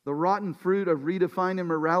 The rotten fruit of redefined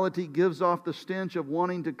immorality gives off the stench of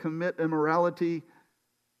wanting to commit immorality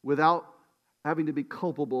without having to be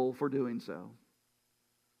culpable for doing so.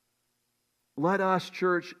 Let us,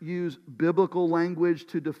 church, use biblical language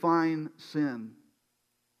to define sin.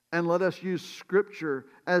 And let us use Scripture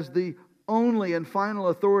as the only and final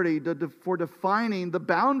authority for defining the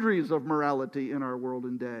boundaries of morality in our world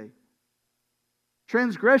and day.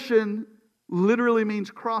 Transgression literally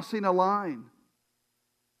means crossing a line.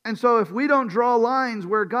 And so if we don't draw lines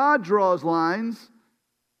where God draws lines,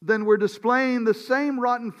 then we're displaying the same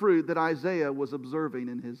rotten fruit that Isaiah was observing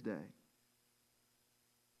in his day.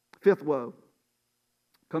 Fifth woe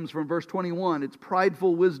comes from verse 21. It's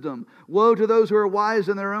prideful wisdom. Woe to those who are wise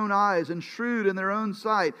in their own eyes and shrewd in their own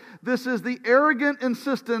sight. This is the arrogant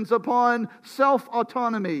insistence upon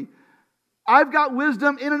self-autonomy. I've got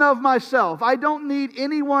wisdom in and of myself. I don't need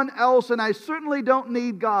anyone else, and I certainly don't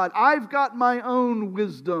need God. I've got my own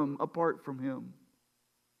wisdom apart from Him.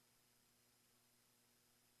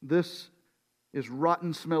 This is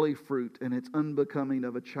rotten, smelly fruit, and it's unbecoming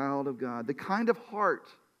of a child of God. The kind of heart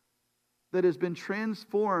that has been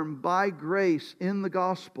transformed by grace in the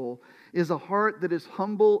gospel is a heart that is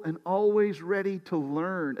humble and always ready to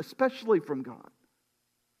learn, especially from God.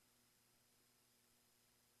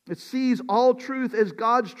 It sees all truth as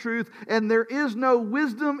God's truth, and there is no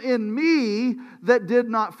wisdom in me that did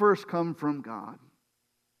not first come from God.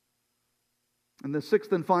 And the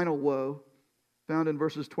sixth and final woe, found in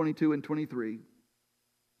verses 22 and 23,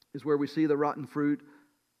 is where we see the rotten fruit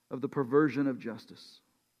of the perversion of justice.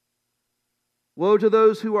 Woe to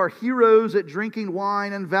those who are heroes at drinking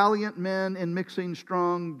wine and valiant men in mixing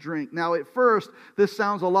strong drink. Now, at first, this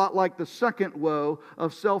sounds a lot like the second woe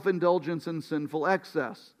of self-indulgence and sinful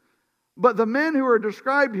excess. But the men who are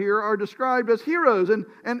described here are described as heroes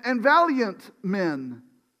and valiant men.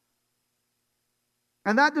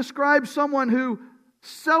 And that describes someone who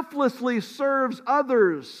selflessly serves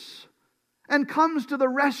others and comes to the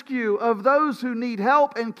rescue of those who need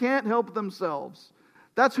help and can't help themselves.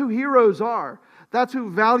 That's who heroes are. That's who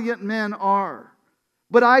valiant men are.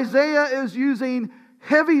 But Isaiah is using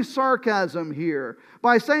heavy sarcasm here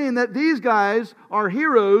by saying that these guys are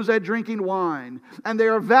heroes at drinking wine, and they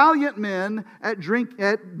are valiant men at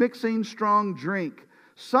mixing strong drink.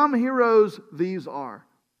 Some heroes these are.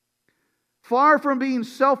 Far from being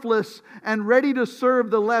selfless and ready to serve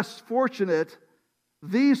the less fortunate,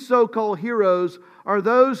 these so-called heroes are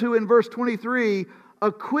those who, in verse 23,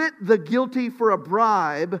 acquit the guilty for a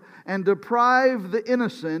bribe and deprive the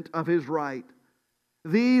innocent of his right.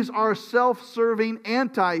 These are self-serving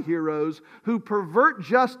anti-heroes who pervert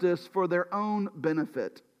justice for their own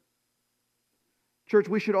benefit. Church,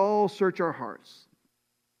 we should all search our hearts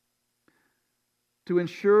to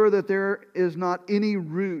ensure that there is not any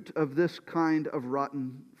root of this kind of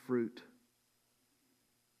rotten fruit.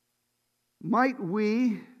 Might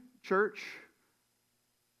we, church,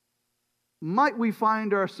 might we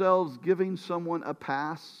find ourselves giving someone a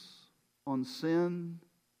pass on sin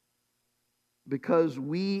because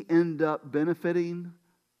we end up benefiting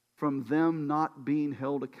from them not being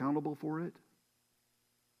held accountable for it?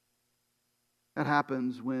 That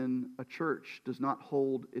happens when a church does not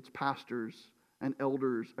hold its pastors and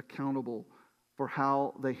elders accountable for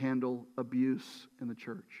how they handle abuse in the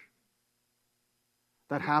church.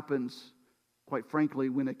 That happens, quite frankly,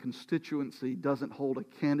 when a constituency doesn't hold a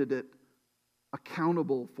candidate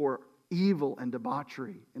accountable for evil and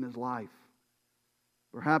debauchery in his life.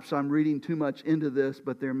 Perhaps I'm reading too much into this,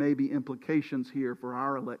 but there may be implications here for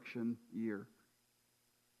our election year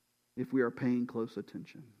if we are paying close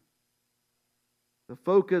attention. The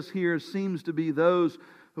focus here seems to be those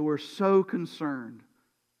who are so concerned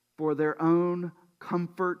for their own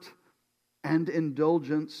comfort and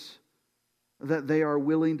indulgence that they are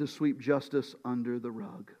willing to sweep justice under the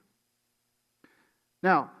rug.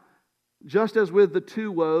 Now, just as with the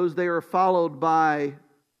two woes, they are followed by,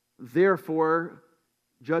 therefore,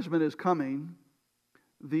 judgment is coming.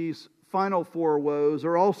 These final four woes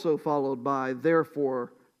are also followed by,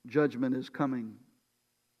 therefore, judgment is coming.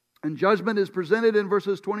 And judgment is presented in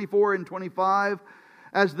verses 24 and 25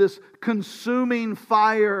 as this consuming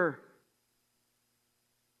fire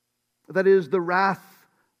that is the wrath,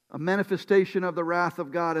 a manifestation of the wrath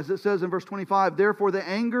of God. As it says in verse 25, therefore the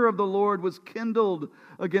anger of the Lord was kindled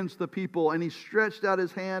against the people, and He stretched out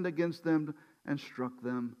His hand against them and struck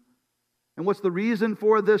them. And what's the reason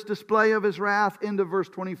for this display of His wrath? Into verse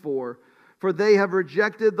 24. For they have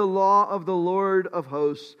rejected the law of the Lord of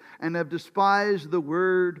hosts and have despised the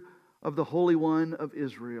word of the Holy One of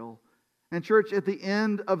Israel. And church, at the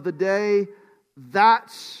end of the day,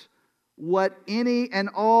 that's what any and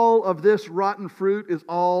all of this rotten fruit is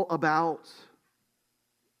all about.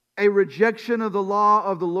 A rejection of the law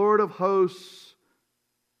of the Lord of hosts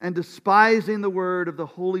and despising the word of the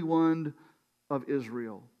Holy One of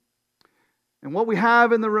Israel. And what we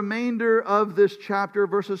have in the remainder of this chapter,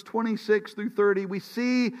 verses 26 through 30, we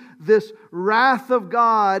see this wrath of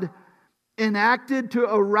God enacted to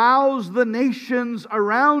arouse the nations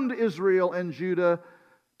around Israel and Judah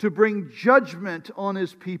to bring judgment on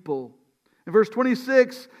His people. In verse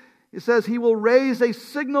 26, it says, He will raise a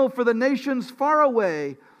signal for the nations far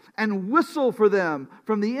away and whistle for them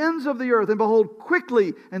from the ends of the earth. And behold,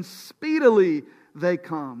 quickly and speedily they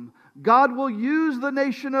come. God will use the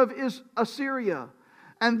nation of Assyria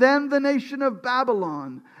and then the nation of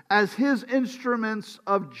Babylon as His instruments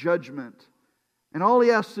of judgment. And all He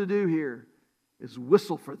has to do here is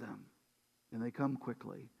whistle for them. And they come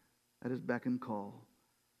quickly at His beck and call.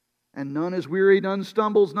 And none is weary, none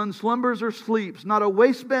stumbles, none slumbers or sleeps. Not a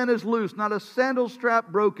waistband is loose, not a sandal strap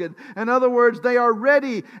broken. In other words, they are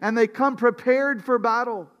ready and they come prepared for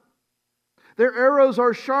battle. Their arrows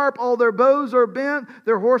are sharp, all their bows are bent.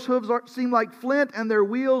 Their horse hooves seem like flint, and their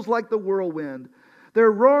wheels like the whirlwind.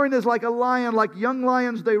 Their roaring is like a lion, like young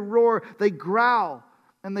lions they roar. They growl,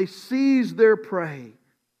 and they seize their prey.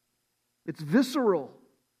 It's visceral.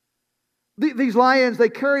 These lions, they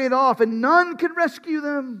carry it off, and none can rescue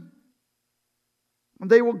them. And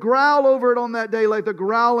they will growl over it on that day like the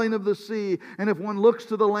growling of the sea. And if one looks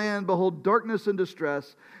to the land, behold, darkness and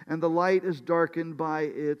distress, and the light is darkened by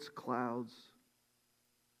its clouds.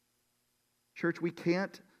 Church, we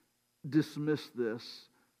can't dismiss this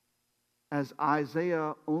as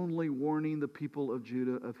Isaiah only warning the people of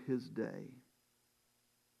Judah of his day.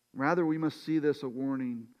 Rather, we must see this a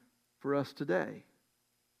warning for us today,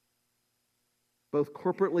 both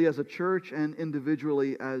corporately as a church and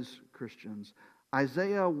individually as Christians.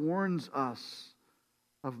 Isaiah warns us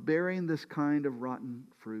of bearing this kind of rotten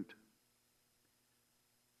fruit.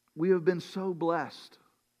 We have been so blessed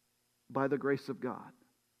by the grace of God.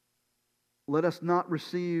 Let us not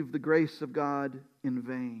receive the grace of God in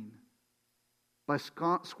vain by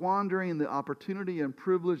squandering the opportunity and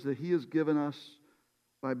privilege that He has given us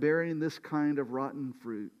by bearing this kind of rotten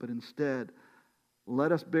fruit. But instead,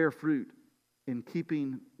 let us bear fruit in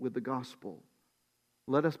keeping with the gospel.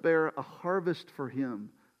 Let us bear a harvest for Him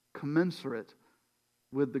commensurate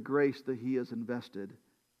with the grace that He has invested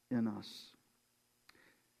in us.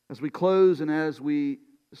 As we close and as we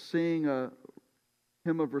sing a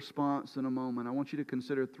hymn of response in a moment, I want you to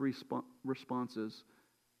consider three responses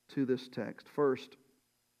to this text. First,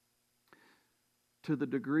 to the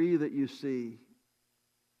degree that you see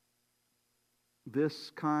this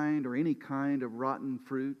kind or any kind of rotten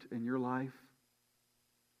fruit in your life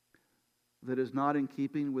that is not in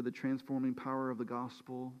keeping with the transforming power of the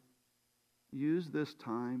gospel, use this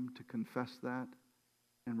time to confess that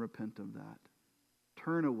and repent of that.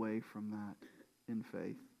 Turn away from that in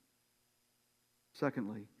faith.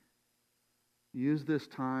 Secondly, use this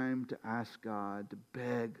time to ask God, to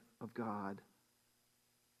beg of God,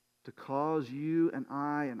 to cause you and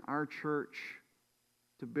I and our church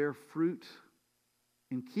to bear fruit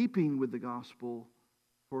in keeping with the gospel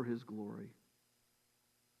for His glory.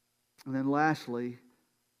 And then lastly,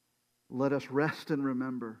 let us rest and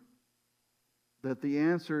remember that the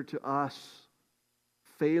answer to us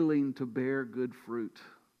failing to bear good fruit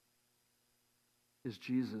is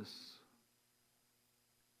Jesus.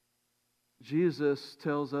 Jesus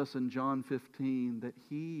tells us in John 15 that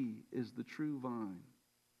He is the true vine.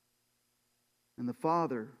 And the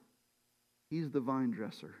Father, He's the vine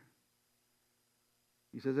dresser.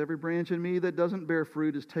 He says, every branch in me that doesn't bear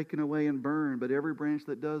fruit is taken away and burned, but every branch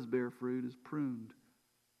that does bear fruit is pruned,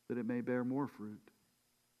 that it may bear more fruit.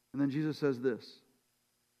 And then Jesus says this,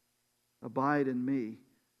 abide in me,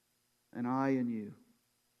 and I in you.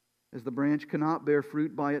 As the branch cannot bear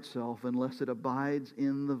fruit by itself unless it abides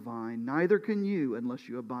in the vine, neither can you unless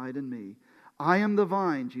you abide in me. I am the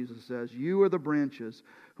vine, Jesus says. You are the branches.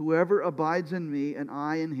 Whoever abides in me and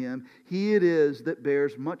I in him, he it is that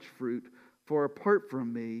bears much fruit. For apart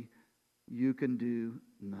from me, you can do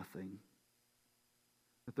nothing.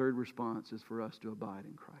 The third response is for us to abide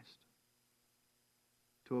in Christ.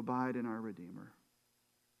 To abide in our Redeemer.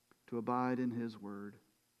 To abide in His Word.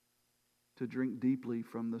 To drink deeply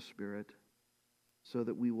from the Spirit so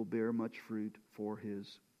that we will bear much fruit for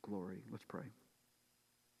His glory. Let's pray.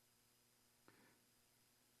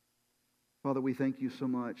 Father, we thank you so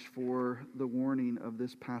much for the warning of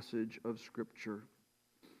this passage of Scripture.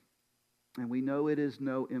 And we know it is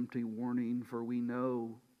no empty warning, for we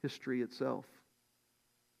know history itself.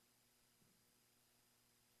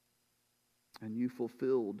 And you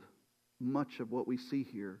fulfilled much of what we see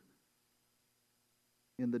here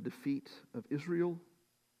in the defeat of Israel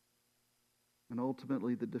and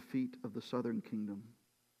ultimately the defeat of the southern kingdom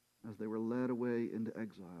as they were led away into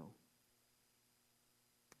exile.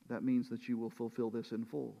 That means that you will fulfill this in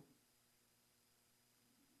full.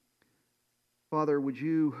 Father, would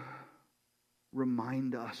you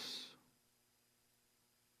remind us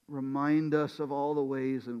of all the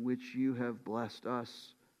ways in which you have blessed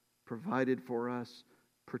us, provided for us,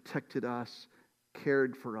 protected us,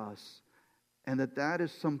 cared for us, and that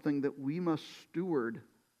is something that we must steward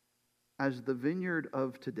as the vineyard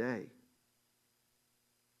of today.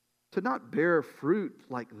 To not bear fruit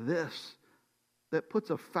like this that puts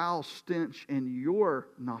a foul stench in your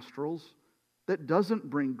nostrils, that doesn't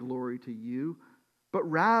bring glory to you, but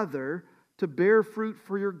rather to bear fruit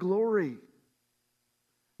for your glory.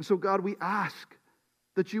 And so, God, we ask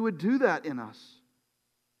that you would do that in us.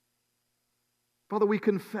 Father, we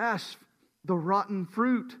confess the rotten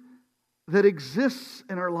fruit that exists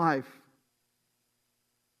in our life.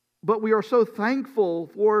 But we are so thankful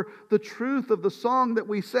for the truth of the song that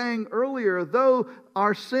we sang earlier. Though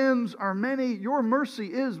our sins are many, your mercy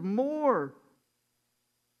is more.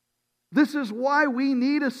 This is why we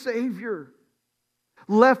need a Savior.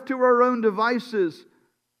 Left to our own devices,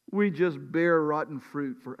 we just bear rotten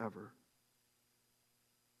fruit forever.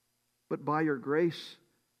 But by your grace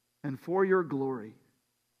and for your glory,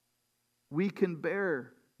 we can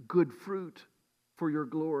bear good fruit for your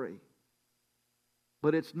glory.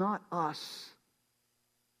 But it's not us.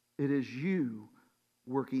 It is you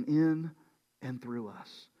working in and through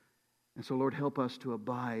us. And so, Lord, help us to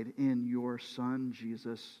abide in your Son,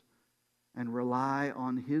 Jesus, and rely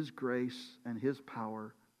on His grace and His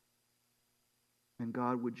power. And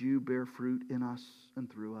God, would you bear fruit in us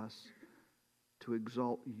and through us to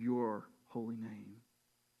exalt your holy name?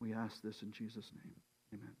 We ask this in Jesus' name.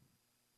 Amen.